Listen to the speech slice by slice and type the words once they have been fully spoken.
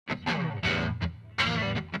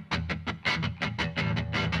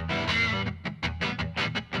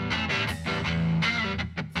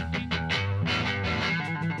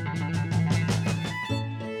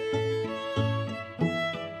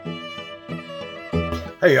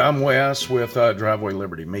Hey, I'm Wes with Driveway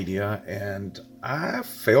Liberty Media, and I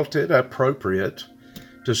felt it appropriate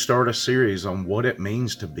to start a series on what it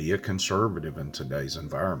means to be a conservative in today's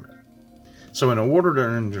environment. So, in order to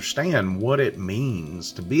understand what it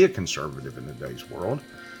means to be a conservative in today's world,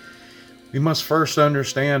 we must first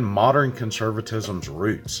understand modern conservatism's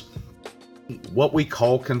roots. What we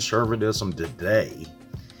call conservatism today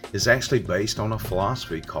is actually based on a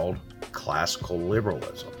philosophy called classical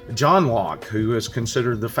liberalism. John Locke, who is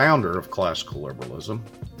considered the founder of classical liberalism,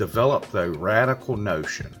 developed the radical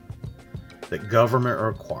notion that government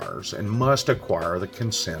requires and must acquire the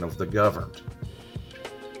consent of the governed.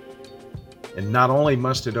 And not only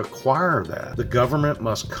must it acquire that, the government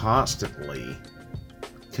must constantly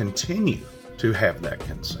continue to have that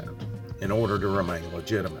consent in order to remain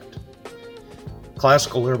legitimate.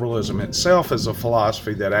 Classical liberalism itself is a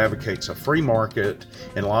philosophy that advocates a free market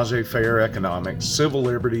and laissez-faire economics, civil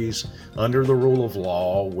liberties under the rule of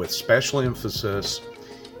law, with special emphasis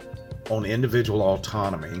on individual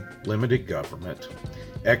autonomy, limited government,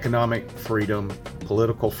 economic freedom,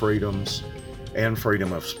 political freedoms, and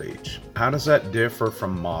freedom of speech. How does that differ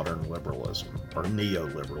from modern liberalism, or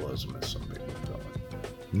neoliberalism as some people call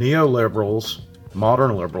it? Neoliberals,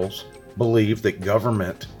 modern liberals, believe that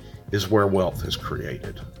government is where wealth is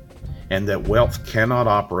created, and that wealth cannot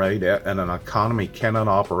operate and an economy cannot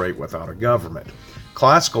operate without a government.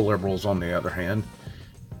 Classical liberals, on the other hand,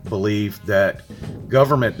 believe that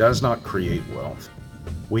government does not create wealth.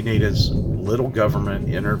 We need as little government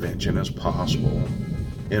intervention as possible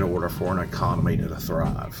in order for an economy to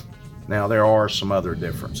thrive. Now, there are some other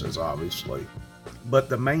differences, obviously, but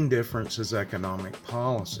the main difference is economic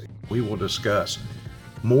policy. We will discuss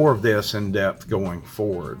more of this in depth going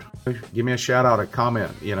forward. Give me a shout out, a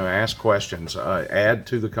comment, ask questions, add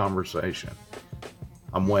to the conversation.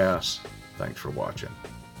 I'm Wes. Thanks for watching.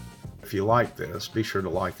 If you like this, be sure to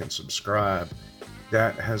like and subscribe.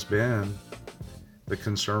 That has been the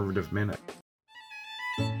Conservative Minute.